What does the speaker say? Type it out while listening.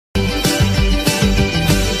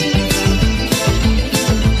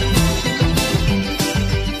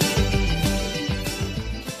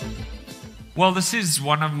Well, this is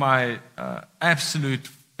one of my absolute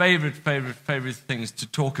favorite things to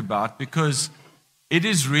talk about because it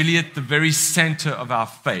is really at the very center of our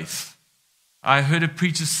faith. I heard a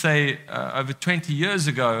preacher say over 20 years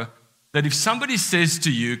ago that if somebody says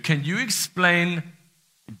to you, can you explain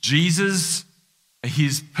Jesus,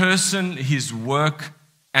 his person, his work,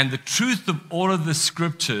 and the truth of all of the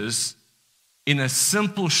scriptures in a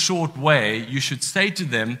simple, short way, you should say to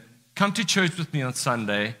them, come to church with me on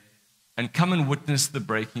Sunday and come and witness the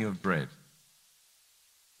breaking of bread.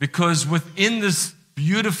 Because within this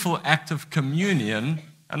beautiful act of communion,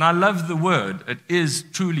 and I love the word, it is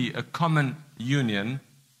truly a common union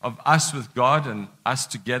of us with God and us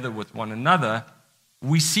together with one another,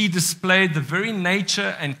 we see displayed the very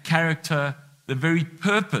nature and character, the very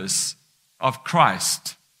purpose of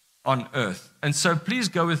Christ on earth. And so please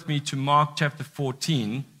go with me to Mark chapter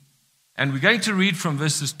 14, and we're going to read from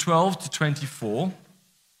verses 12 to 24.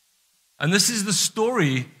 And this is the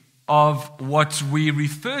story of what we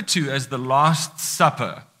refer to as the Last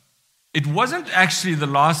Supper. It wasn't actually the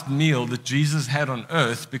last meal that Jesus had on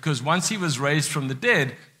earth, because once he was raised from the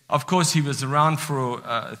dead, of course, he was around for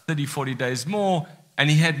 30, 40 days more, and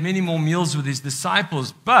he had many more meals with his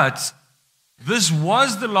disciples. But this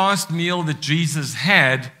was the last meal that Jesus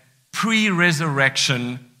had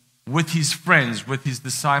pre-resurrection with his friends, with his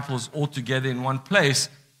disciples all together in one place.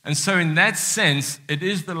 And so in that sense, it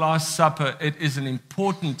is the Last Supper. It is an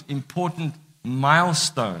important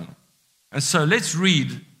milestone. And so let's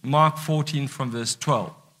read Mark 14 from verse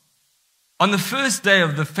 12. On the first day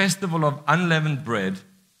of the festival of unleavened bread,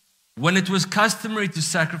 when it was customary to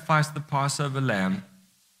sacrifice the Passover lamb,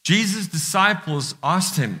 Jesus' disciples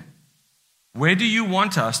asked him, where do you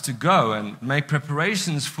want us to go and make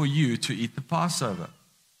preparations for you to eat the Passover?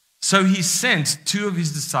 So he sent two of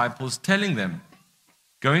his disciples, telling them,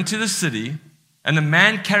 go into the city, and a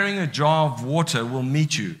man carrying a jar of water will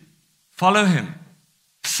meet you. Follow him.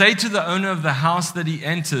 Say to the owner of the house that he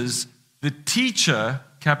enters, the teacher,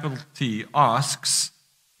 capital T, asks,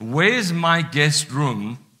 where's my guest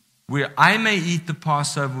room where I may eat the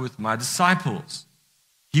Passover with my disciples?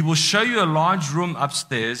 He will show you a large room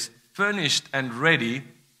upstairs, furnished and ready.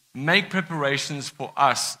 Make preparations for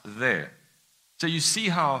us there. So you see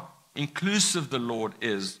how inclusive the Lord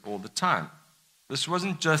is all the time. This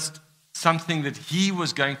wasn't just something that he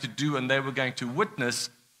was going to do and they were going to witness.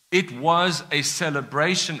 It was a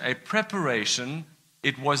celebration, a preparation.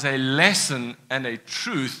 It was a lesson and a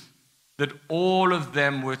truth that all of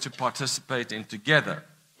them were to participate in together.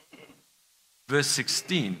 Verse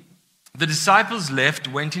 16. The disciples left,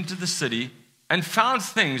 went into the city, and found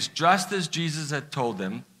things just as Jesus had told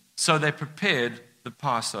them, so they prepared the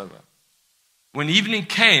Passover. When evening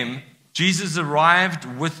came, Jesus arrived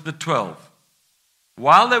with the 12.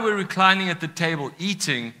 While they were reclining at the table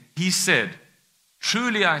eating, he said,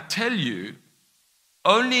 truly I tell you,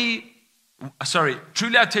 one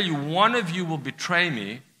of you will betray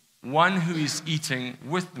me, one who is eating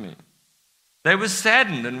with me. They were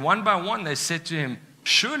saddened, and one by one they said to him,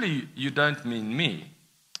 surely you don't mean me.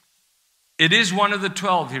 It is one of the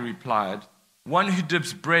 12, he replied, one who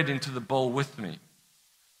dips bread into the bowl with me.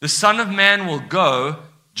 The Son of Man will go,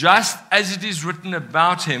 just as it is written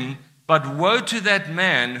about him, but woe to that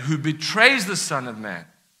man who betrays the Son of Man.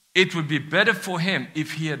 It would be better for him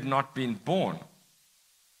if he had not been born.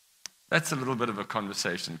 That's a little bit of a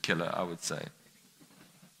conversation killer, I would say.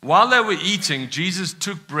 While they were eating, Jesus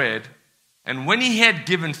took bread, and when he had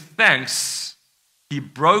given thanks, he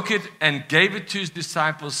broke it and gave it to his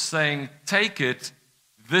disciples, saying, take it,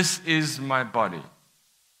 this is my body.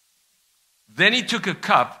 Then he took a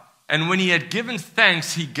cup, and when he had given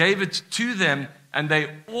thanks, he gave it to them, and they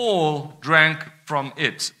all drank from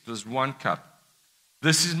it. It was one cup.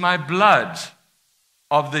 This is my blood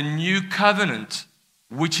of the new covenant,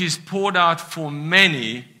 which is poured out for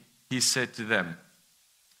many, he said to them.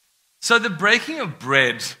 So the breaking of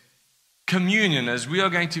bread, communion, as we are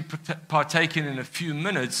going to partake in a few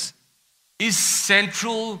minutes, is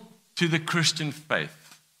central to the Christian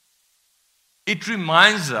faith. It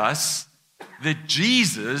reminds us that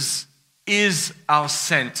Jesus is our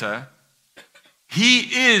center.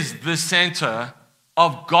 He is the center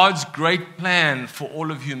of God's great plan for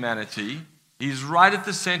all of humanity. He's right at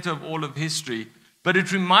the center of all of history. But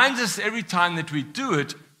it reminds us every time that we do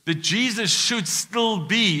it that Jesus should still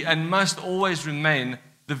be and must always remain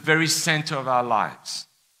the very center of our lives.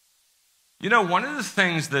 You know, one of the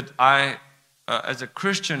things that I, as a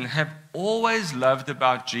Christian, have always loved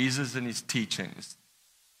about Jesus and his teachings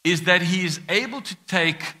is that he is able to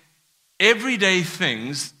take everyday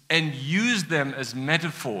things and use them as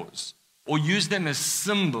metaphors or use them as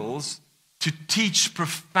symbols to teach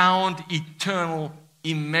profound, eternal,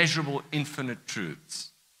 immeasurable, infinite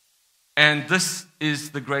truths. And this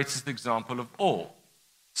is the greatest example of all.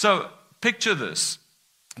 So picture this.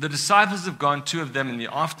 The disciples have gone, 2 of them in the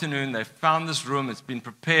afternoon. They found this room. It's been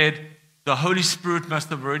prepared. The Holy Spirit must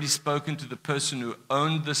have already spoken to the person who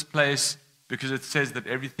owned this place, because it says that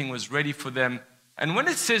everything was ready for them. And when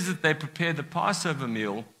it says that they prepared the Passover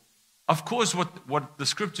meal, of course, what the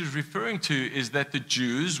scripture is referring to is that the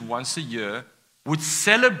Jews, once a year, would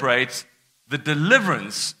celebrate the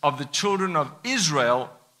deliverance of the children of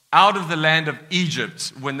Israel out of the land of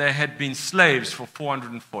Egypt when they had been slaves for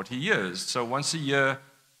 440 years. So once a year,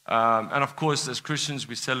 and of course, as Christians,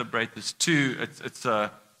 we celebrate this too. It's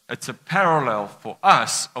a parallel for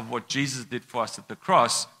us of what Jesus did for us at the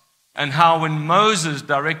cross, and how when Moses,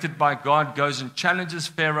 directed by God, goes and challenges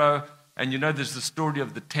Pharaoh, and you know there's the story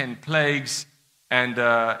of the 10 plagues, and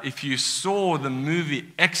if you saw the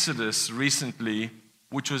movie Exodus recently,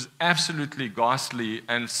 which was absolutely ghastly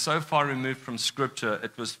and so far removed from Scripture,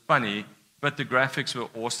 it was funny, but the graphics were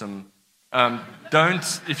awesome.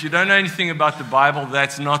 If you don't know anything about the Bible,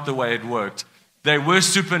 that's not the way it worked. They were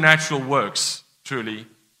supernatural works, truly.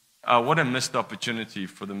 What a missed opportunity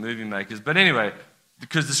for the movie makers. But anyway,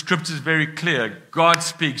 because the Scripture is very clear, God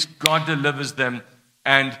speaks, God delivers them,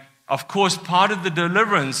 and of course, part of the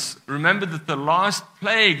deliverance, remember that the last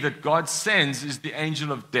plague that God sends is the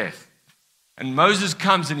angel of death. And Moses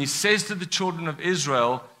comes and he says to the children of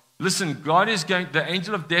Israel, listen, the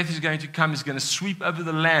angel of death is going to come, he's going to sweep over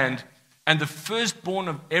the land, and the firstborn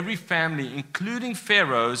of every family, including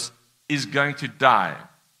Pharaoh's, is going to die.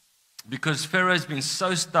 Because Pharaoh has been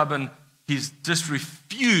so stubborn, he's just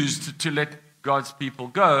refused to let God's people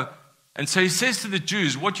go. And so he says to the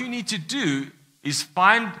Jews, what you need to do is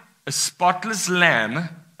find a spotless lamb,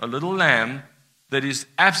 a little lamb, that is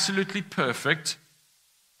absolutely perfect,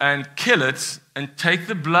 and kill it, and take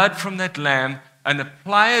the blood from that lamb and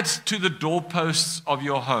apply it to the doorposts of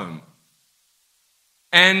your home.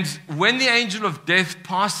 And when the angel of death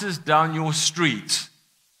passes down your street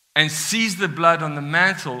and sees the blood on the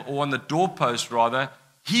mantle, or on the doorpost rather,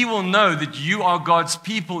 he will know that you are God's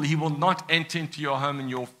people. He will not enter into your home, and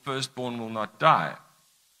your firstborn will not die.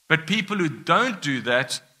 But people who don't do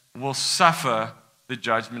that will suffer the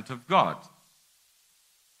judgment of God.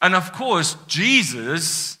 And of course,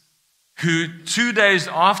 Jesus, who 2 days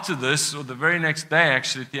after this, or the very next day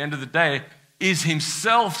actually, at the end of the day, is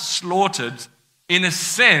himself slaughtered, in a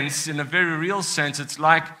sense, in a very real sense, it's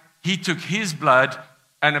like he took his blood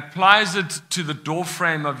and applies it to the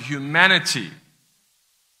doorframe of humanity.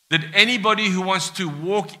 That anybody who wants to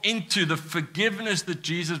walk into the forgiveness that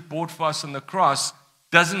Jesus bought for us on the cross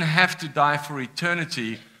doesn't have to die for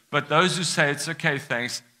eternity, but those who say, it's okay,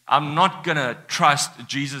 thanks, I'm not going to trust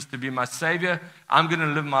Jesus to be my Savior. I'm going to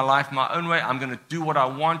live my life my own way. I'm going to do what I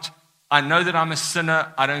want. I know that I'm a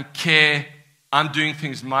sinner. I don't care. I'm doing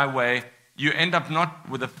things my way. You end up not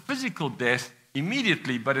with a physical death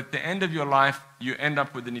immediately, but at the end of your life, you end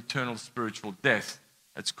up with an eternal spiritual death.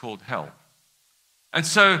 It's called hell. And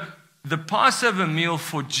so the Passover meal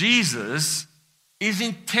for Jesus is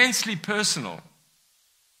intensely personal,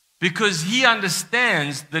 because he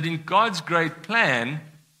understands that in God's great plan,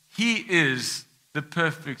 he is the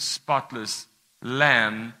perfect, spotless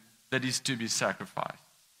lamb that is to be sacrificed.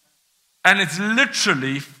 And it's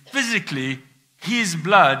literally, physically, his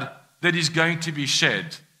blood that is going to be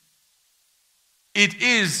shed. It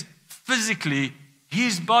is physically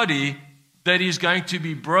his body that is going to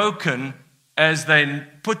be broken as they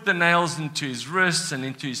put the nails into his wrists and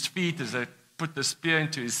into his feet, as they put the spear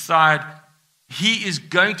into his side. He is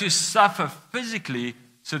going to suffer physically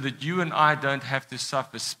so that you and I don't have to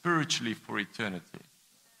suffer spiritually for eternity.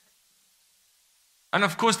 And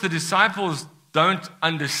of course, the disciples don't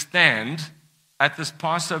understand at this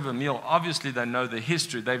Passover meal. Obviously, they know the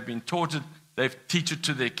history. They've been taught it. They teach it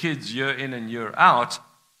to their kids year in and year out.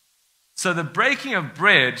 So the breaking of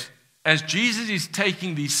bread, as Jesus is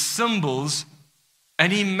taking these symbols,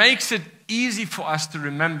 and he makes it easy for us to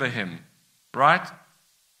remember him, right?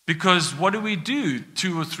 Because what do we do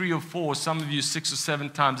 2 or 3 or 4, some of you 6 or 7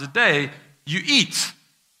 times a day? You eat.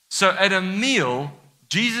 So at a meal,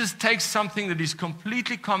 Jesus takes something that is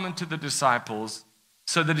completely common to the disciples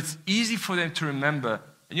so that it's easy for them to remember.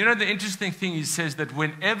 And you know the interesting thing, he says that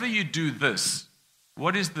whenever you do this,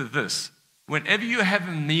 what is the this? Whenever you have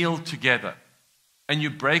a meal together and you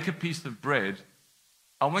break a piece of bread,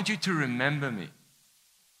 I want you to remember me.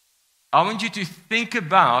 I want you to think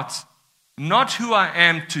about not who I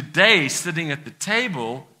am today sitting at the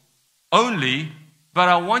table only, but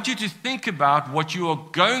I want you to think about what you are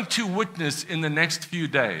going to witness in the next few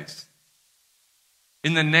days,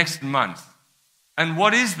 in the next month, And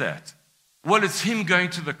what is that? Well, it's him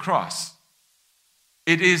going to the cross.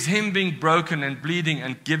 It is him being broken and bleeding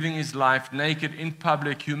and giving his life naked in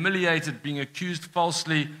public, humiliated, being accused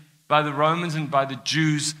falsely by the Romans and by the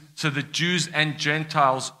Jews, so the Jews and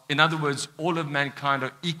Gentiles, in other words, all of mankind,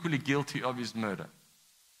 are equally guilty of his murder.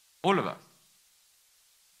 All of us.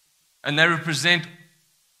 And they represent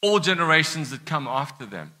all generations that come after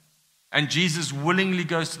them. And Jesus willingly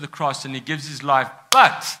goes to the cross and he gives his life.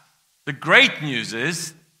 But the great news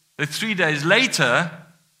is that 3 days later,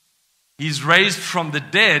 he's raised from the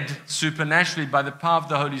dead supernaturally by the power of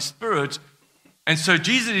the Holy Spirit. And so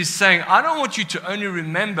Jesus is saying, I don't want you to only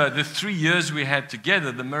remember the 3 years we had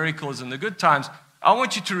together, the miracles and the good times. I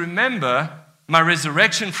want you to remember my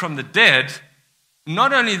resurrection from the dead.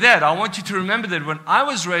 Not only that, I want you to remember that when I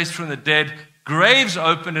was raised from the dead, graves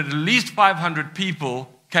opened and at least 500 people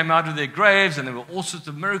came out of their graves, and there were all sorts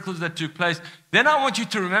of miracles that took place. Then I want you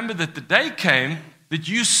to remember that the day came that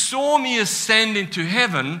you saw me ascend into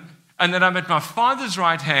heaven and that I'm at my Father's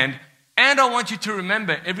right hand. And I want you to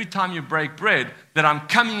remember every time you break bread that I'm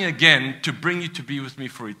coming again to bring you to be with me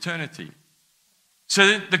for eternity.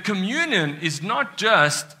 So the communion is not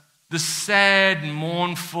just the sad,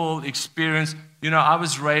 mournful experience. You know, I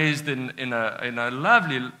was raised in a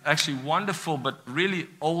lovely, actually wonderful, but really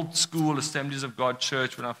old school Assemblies of God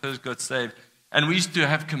church when I first got saved. And we used to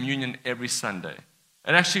have communion every Sunday.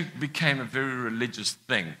 It actually became a very religious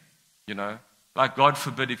thing, you know. Like, God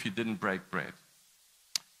forbid if you didn't break bread.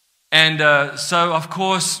 And so, of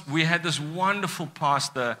course, we had this wonderful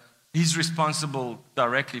pastor. He's responsible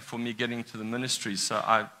directly for me getting to the ministry, so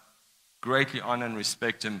I greatly honor and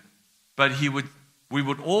respect him. But we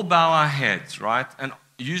would all bow our heads, right? And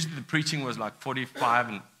usually the preaching was like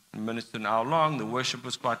 45 minutes to an hour long. The worship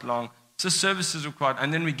was quite long. So services were quite,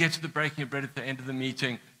 and then we get to the breaking of bread at the end of the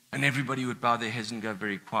meeting, and everybody would bow their heads and go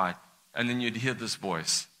very quiet. And then you'd hear this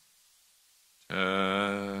voice.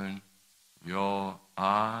 Turn your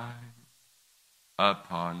eyes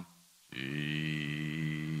upon Jesus.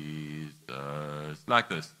 Like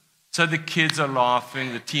this. So the kids are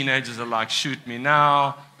laughing. The teenagers are like, shoot me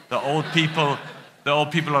now. The old people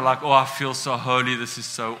are like, oh, I feel so holy. This is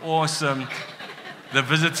so awesome. The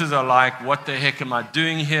visitors are like, what the heck am I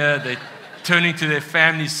doing here? They're turning to their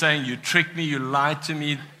families saying, you tricked me, you lied to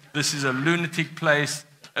me. This is a lunatic place.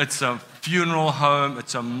 It's a funeral home.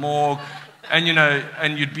 It's a morgue. And, you know,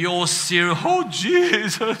 and you'd be all serious. Oh,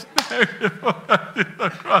 Jesus.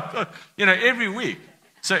 You know, every week.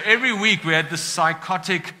 So every week we had this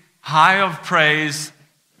psychotic high of praise,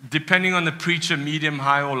 depending on the preacher, medium,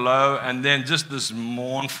 high, or low, and then just this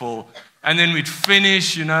mournful. And then we'd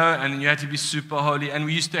finish, you know, and you had to be super holy. And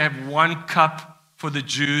we used to have 1 cup for the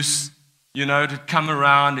juice, you know, to come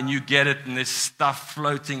around, and you get it, and there's stuff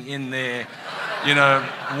floating in there. You know,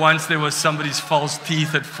 once there was somebody's false teeth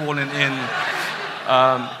had fallen in.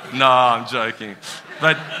 No, I'm joking.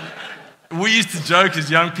 But we used to joke as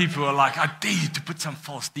young people, were like, I dare you to put some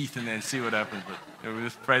false teeth in there and see what happens. But you know, we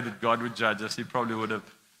just prayed that God would judge us. He probably would have.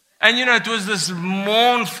 And, you know, it was this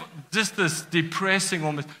mournful, just this depressing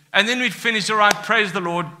almost. And then we'd finish, all right, praise the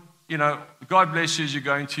Lord. You know, God bless you as you're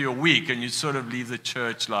going to your week. And you'd sort of leave the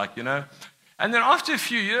church like, you know. And then after a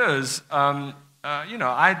few years, you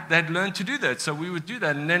know, they'd learned to do that. So we would do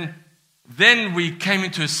that. And then we came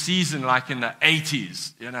into a season like in the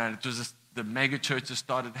 80s, you know, and it was just, the mega churches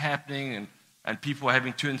started happening and people were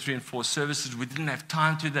having 2 and 3 and 4 services. We didn't have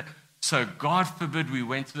time to do that. So God forbid we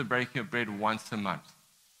went to the breaking of bread once a month.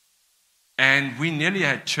 And we nearly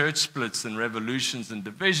had church splits and revolutions and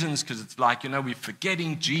divisions because it's like, you know, we're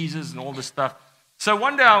forgetting Jesus and all this stuff. So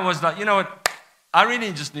one day I was like, you know what, I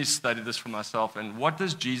really just need to study this for myself. And what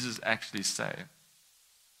does Jesus actually say?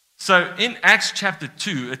 So in Acts chapter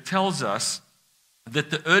 2, it tells us that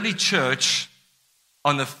the early church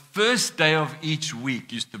on the first day of each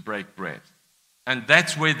week used to break bread. And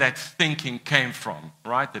that's where that thinking came from,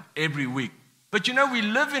 right? That every week. But you know, we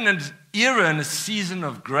live in an era and a season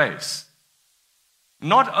of grace.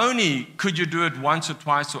 Not only could you do it once or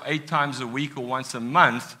twice or 8 times a week or once a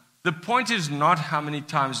month, the point is not how many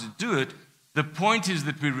times you do it. The point is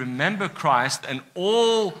that we remember Christ and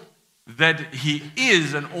all that he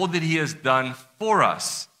is and all that he has done for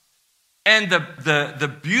us. And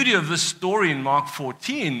the beauty of this story in Mark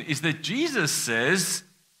 14 is that Jesus says,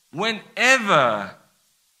 whenever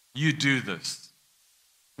you do this,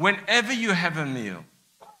 whenever you have a meal,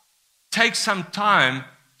 take some time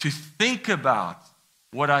to think about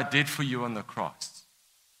what I did for you on the cross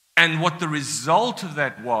and what the result of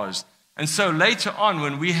that was. And so later on,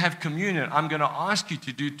 when we have communion, I'm going to ask you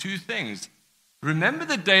to do 2 things. Remember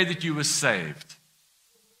the day that you were saved.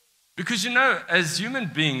 Because, you know, as human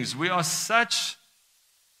beings, we are such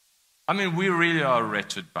I mean, we really are a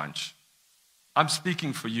wretched bunch. I'm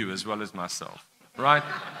speaking for you as well as myself, right?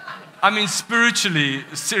 I mean, spiritually,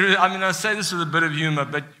 I say this with a bit of humor,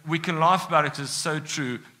 but we can laugh about it because it's so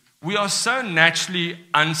true. We are so naturally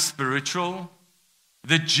unspiritual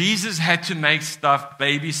that Jesus had to make stuff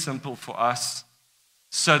baby simple for us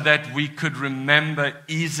so that we could remember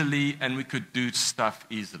easily and we could do stuff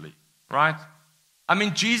easily, right? I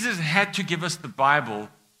mean, Jesus had to give us the Bible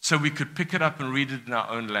so we could pick it up and read it in our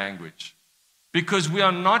own language. Because we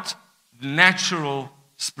are not natural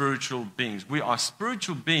spiritual beings. We are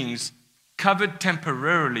spiritual beings covered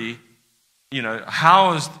temporarily,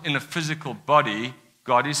 housed in a physical body.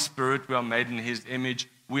 God is spirit. We are made in His image.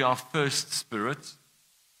 We are first spirit.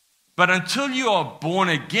 But until you are born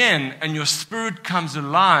again and your spirit comes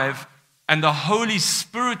alive and the Holy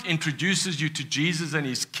Spirit introduces you to Jesus and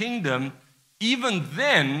His kingdom, even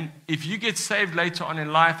then, if you get saved later on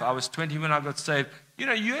in life, I was 20 when I got saved,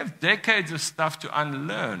 you have decades of stuff to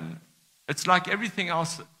unlearn. It's like everything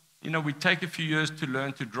else. We take a few years to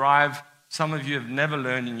learn to drive. Some of you have never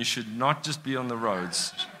learned, and you should not just be on the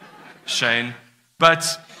roads, Shane. But,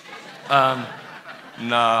 no,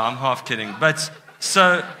 I'm half kidding. But,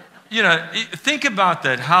 so, think about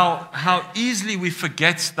that, how easily we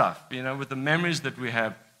forget stuff, with the memories that we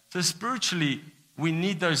have. So spiritually, we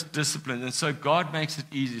need those disciplines, and so God makes it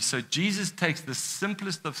easy. So Jesus takes the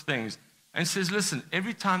simplest of things and says, listen,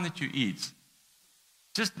 every time that you eat,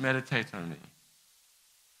 just meditate on me.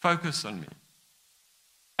 Focus on me.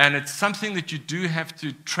 And it's something that you do have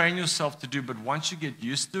to train yourself to do, but once you get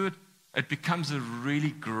used to it, it becomes a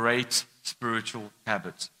really great spiritual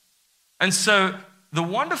habit. And so the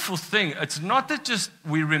wonderful thing, it's not that just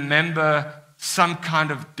we remember some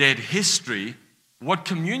kind of dead history. What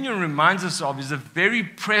communion reminds us of is a very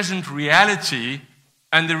present reality.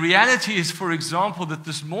 And the reality is, for example, that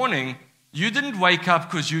this morning, you didn't wake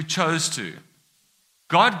up because you chose to.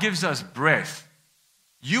 God gives us breath.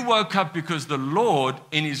 You woke up because the Lord,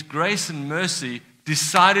 in His grace and mercy,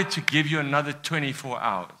 decided to give you another 24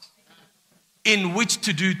 hours in which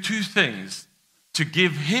to do two things: to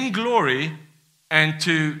give Him glory and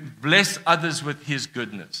to bless others with His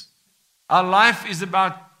goodness. Our life is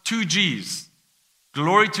about 2 G's.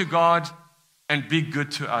 Glory to God and be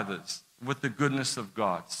good to others with the goodness of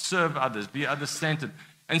God. Serve others, be other-centered.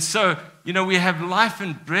 And so, we have life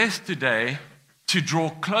and breath today to draw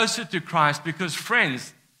closer to Christ because,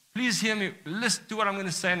 friends, please hear me. Listen to what I'm going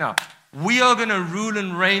to say now. We are going to rule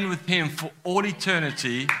and reign with Him for all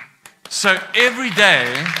eternity. So every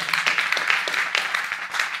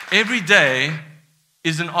day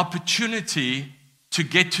is an opportunity to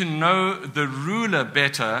get to know the ruler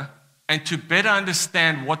better and to better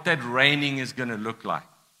understand what that reigning is going to look like.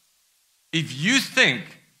 If you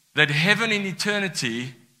think that heaven in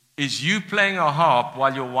eternity is you playing a harp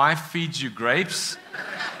while your wife feeds you grapes,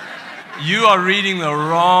 you are reading the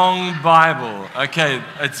wrong Bible. Okay,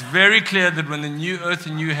 it's very clear that when the new earth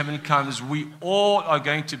and new heaven comes, we all are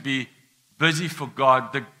going to be busy for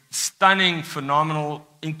God. The stunning, phenomenal,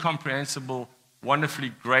 incomprehensible, wonderfully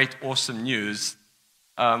great, awesome news,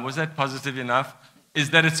 was that positive enough?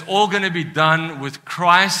 Is that it's all going to be done with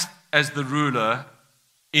Christ as the ruler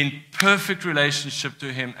in perfect relationship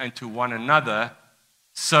to Him and to one another.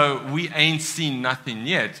 So we ain't seen nothing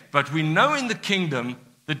yet. But we know in the kingdom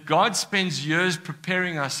that God spends years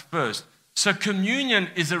preparing us first. So communion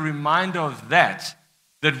is a reminder of that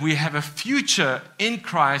we have a future in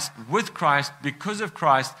Christ, with Christ, because of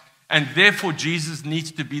Christ, and therefore Jesus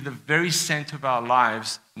needs to be the very center of our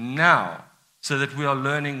lives now, so that we are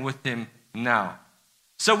learning with Him now.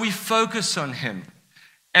 So we focus on Him.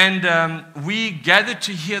 And we gather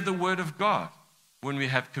to hear the Word of God when we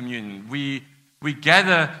have communion. We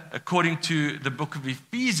gather according to the book of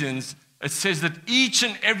Ephesians. It says that each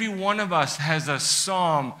and every one of us has a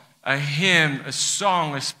psalm, a hymn, a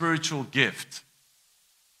song, a spiritual gift.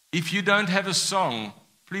 If you don't have a song,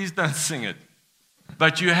 please don't sing it.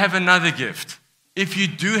 But you have another gift. If you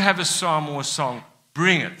do have a psalm or a song,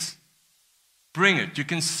 bring it. Bring it. You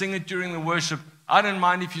can sing it during the worship. I don't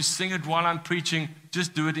mind if you sing it while I'm preaching.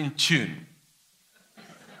 Just do it in tune.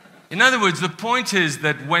 In other words, the point is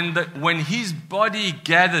that when His body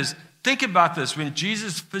gathers, think about this. When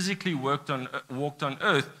Jesus physically walked on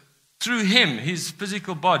earth, through Him, His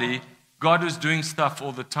physical body, God was doing stuff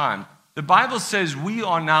all the time. The Bible says we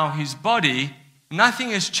are now His body. Nothing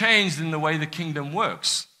has changed in the way the kingdom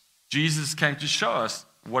works. Jesus came to show us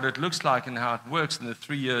what it looks like and how it works in the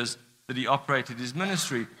 3 years that He operated His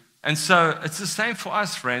ministry. And so it's the same for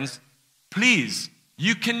us, friends. Please,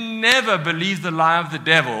 you can never believe the lie of the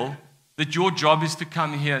devil that your job is to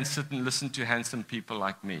come here and sit and listen to handsome people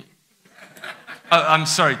like me. Oh, I'm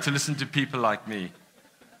sorry, to listen to people like me.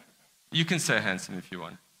 You can say handsome if you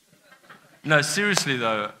want. No, seriously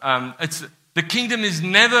though, the kingdom is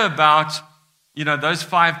never about, those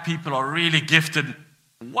 5 people are really gifted.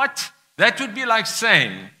 What? That would be like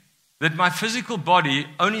saying that my physical body,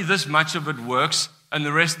 only this much of it works and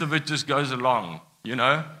the rest of it just goes along,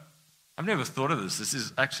 I've never thought of this. This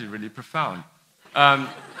is actually really profound. Wouldn't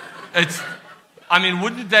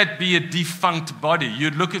that be a defunct body?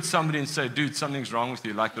 You'd look at somebody and say, dude, something's wrong with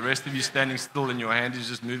you. Like the rest of you standing still and your hand is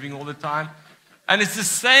just moving all the time. And it's the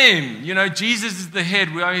same. Jesus is the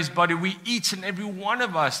head. We are his body. We, each and every one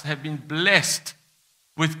of us, have been blessed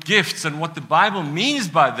with gifts. And what the Bible means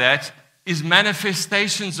by that is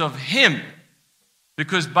manifestations of him.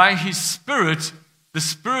 Because by his Spirit, the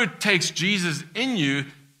Spirit takes Jesus in you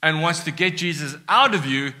and wants to get Jesus out of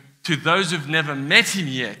you to those who've never met him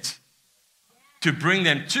yet, to bring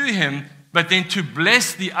them to him, but then to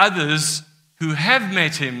bless the others who have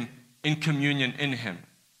met him in communion in him.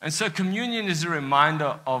 And so communion is a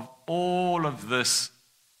reminder of all of this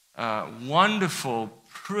wonderful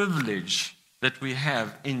privilege that we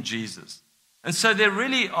have in Jesus. And so there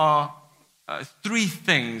really are 3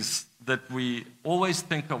 things that we always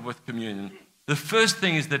think of with communion. The first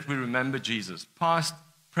thing is that we remember Jesus, past,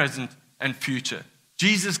 present, and future.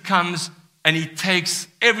 Jesus comes and he takes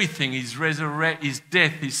everything, his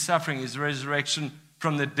death, his suffering, his resurrection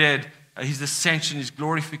from the dead, his ascension, his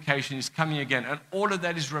glorification, his coming again. And all of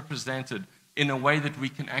that is represented in a way that we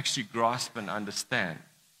can actually grasp and understand.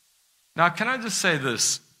 Now, can I just say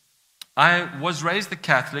this? I was raised a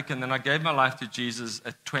Catholic, and then I gave my life to Jesus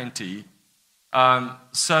at 20.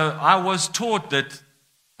 So I was taught that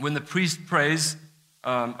when the priest prays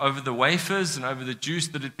over the wafers and over the juice,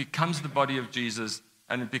 that it becomes the body of Jesus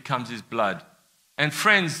and it becomes his blood. And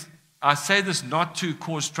friends, I say this not to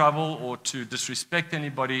cause trouble or to disrespect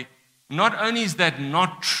anybody. Not only is that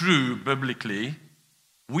not true biblically,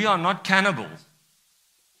 we are not cannibals.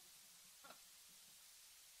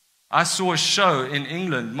 I saw a show in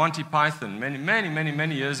England, Monty Python,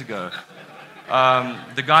 many years ago.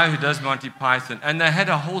 The guy who does Monty Python, and they had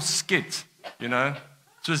a whole skit,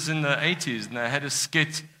 It was in the 80s, and they had a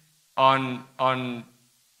skit on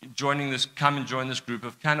come and join this group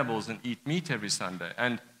of cannibals and eat meat every Sunday.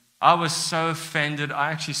 And I was so offended.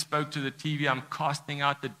 I actually spoke to the TV. I'm casting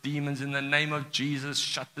out the demons in the name of Jesus.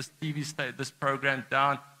 Shut this this program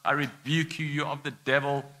down. I rebuke you. You're of the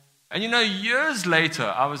devil. And years later,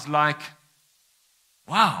 I was like,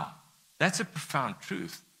 wow, that's a profound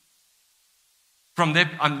truth. From there,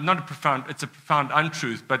 it's a profound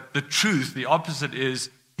untruth, but the truth, the opposite is,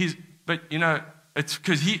 it's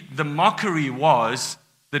because the mockery was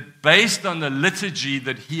that based on the liturgy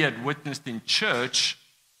that he had witnessed in church,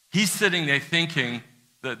 he's sitting there thinking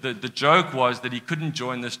that the joke was that he couldn't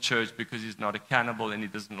join this church because he's not a cannibal and he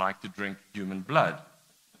doesn't like to drink human blood.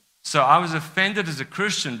 So I was offended as a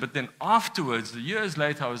Christian, but then afterwards, years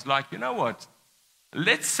later, I was like, you know what?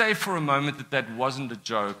 Let's say for a moment that wasn't a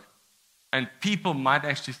joke, and people might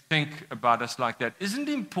actually think about us like that. Isn't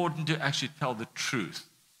it important to actually tell the truth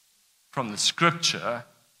from the scripture?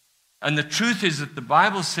 And the truth is that the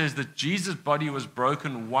Bible says that Jesus' body was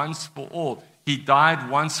broken once for all. He died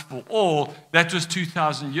once for all. That was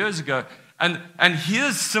 2,000 years ago. And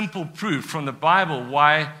here's simple proof from the Bible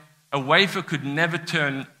why a wafer could never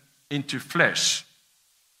turn into flesh.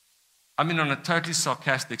 On a totally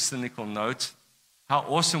sarcastic, cynical note, how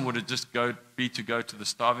awesome would it just be to go to the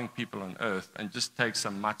starving people on earth and just take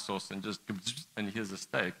some mud sauce and here's a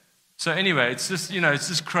steak. So anyway, it's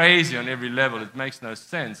just crazy on every level. It makes no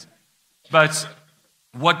sense. But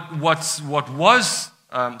what was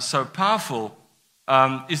so powerful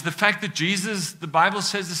is the fact that Jesus, the Bible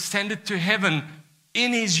says, ascended to heaven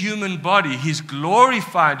in his human body, his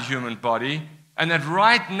glorified human body, and that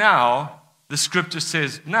right now, the scripture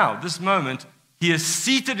says, now, this moment, he is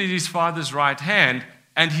seated at his Father's right hand,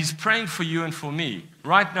 and he's praying for you and for me.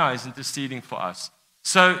 Right now, he's interceding for us.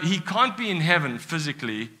 So he can't be in heaven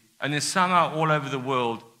physically, and then somehow all over the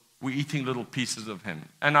world, we're eating little pieces of him.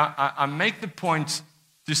 And I make the point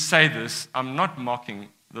to say this. I'm not mocking.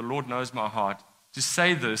 The Lord knows my heart. To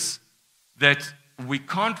say this, that we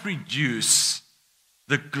can't reduce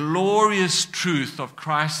the glorious truth of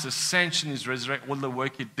Christ's ascension, his resurrection, all the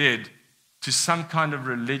work he did, to some kind of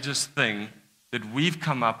religious thing that we've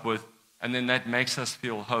come up with, and then that makes us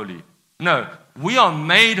feel holy. No, we are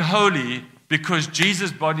made holy because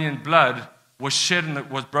Jesus' body and blood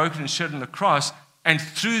was broken and shed on the cross, and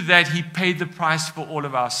through that he paid the price for all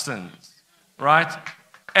of our sins, right?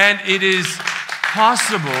 And it is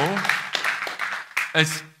possible,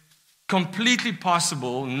 it's completely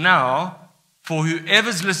possible now for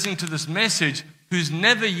whoever's listening to this message who's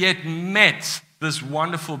never yet met this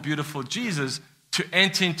wonderful, beautiful Jesus to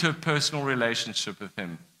enter into a personal relationship with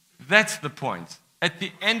him. That's the point. At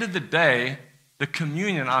the end of the day, the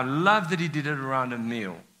communion, I love that he did it around a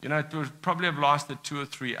meal. You know, it would probably have lasted 2 or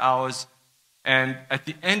 3 hours. And at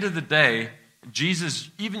the end of the day, Jesus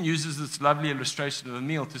even uses this lovely illustration of a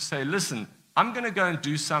meal to say, listen, I'm going to go and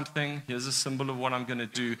do something. Here's a symbol of what I'm going to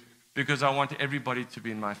do because I want everybody to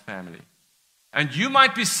be in my family. And you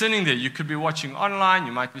might be sitting there. You could be watching online.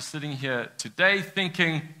 You might be sitting here today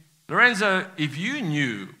thinking, Lorenzo, if you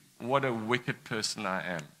knew what a wicked person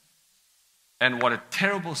I am and what a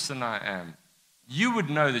terrible sin I am, you would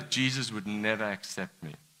know that Jesus would never accept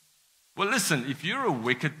me. Well, listen, if you're a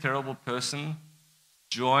wicked, terrible person,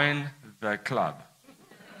 join the club.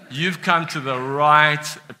 You've come to the right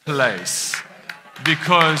place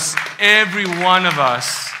because every one of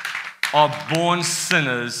us are born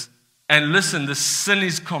sinners. And listen, the sin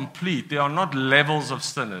is complete. There are not levels of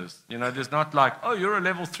sinners. You know, there's not like, oh, you're a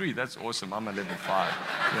level 3. That's awesome. I'm a level 5.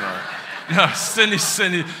 You know, no, sin is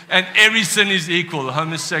sin. And every sin is equal.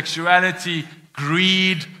 Homosexuality,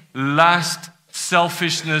 greed, lust,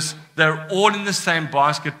 selfishness, they're all in the same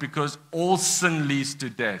basket because all sin leads to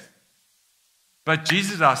death. But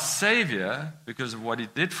Jesus, our Savior, because of what he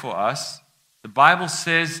did for us, the Bible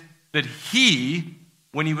says that he,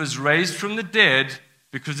 when he was raised from the dead,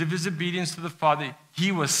 because of his obedience to the Father,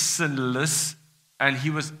 he was sinless and he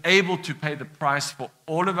was able to pay the price for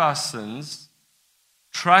all of our sins.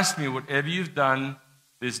 Trust me, whatever you've done,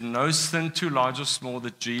 there's no sin too large or small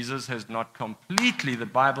that Jesus has not completely, the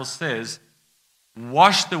Bible says,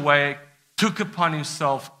 washed away, took upon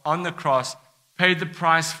himself on the cross, paid the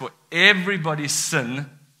price for everybody's sin,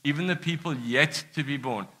 even the people yet to be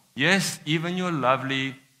born. Yes, even your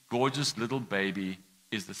lovely, gorgeous little baby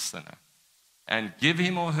is a sinner. And give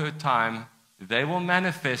him or her time, they will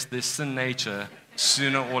manifest their sin nature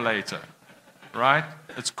sooner or later. Right?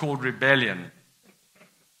 It's called rebellion.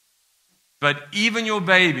 But even your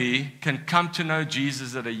baby can come to know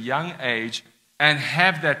Jesus at a young age and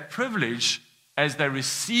have that privilege as they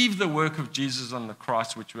receive the work of Jesus on the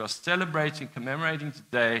cross, which we are celebrating, commemorating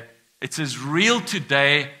today. It's as real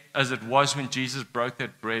today as it was when Jesus broke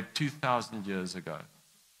that bread 2,000 years ago.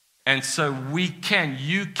 And so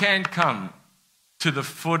you can come to the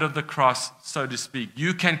foot of the cross, so to speak.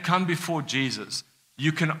 You can come before Jesus.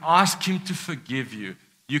 You can ask him to forgive you.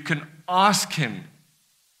 You can ask him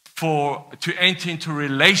to enter into a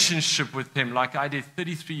relationship with him like I did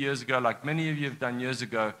 33 years ago, like many of you have done years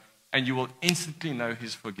ago, and you will instantly know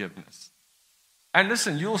his forgiveness. And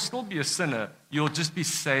listen, you'll still be a sinner. You'll just be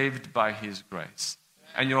saved by his grace.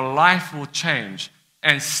 And your life will change.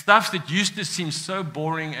 And stuff that used to seem so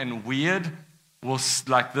boring and weird,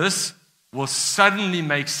 like this, will suddenly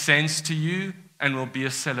make sense to you and will be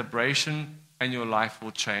a celebration, and your life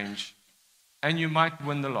will change. And you might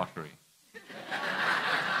win the lottery.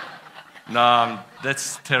 No,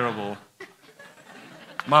 that's terrible.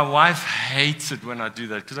 My wife hates it when I do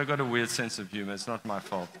that because I've got a weird sense of humor. It's not my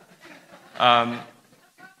fault. And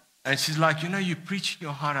she's like, you preach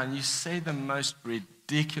your heart out and you say the most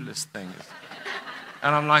ridiculous things.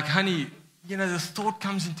 And I'm like, honey, the thought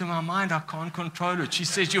comes into my mind. I can't control it. She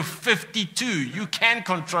says, you're 52. You can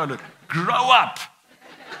control it. Grow up.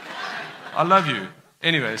 I love you.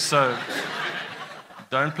 Anyway, so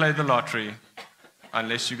don't play the lottery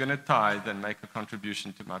unless you're going to tithe and make a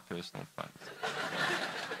contribution to my personal funds.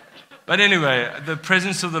 But anyway, the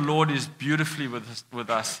presence of the Lord is beautifully with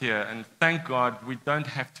us here. And thank God we don't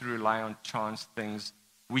have to rely on chance things.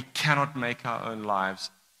 We cannot make our own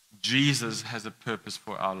lives. Jesus has a purpose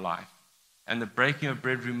for our life. And the breaking of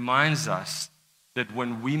bread reminds us that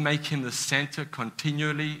when we make him the center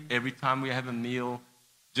continually, every time we have a meal,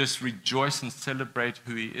 just rejoice and celebrate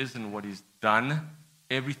who he is and what he's done,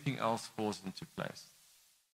 everything else falls into place.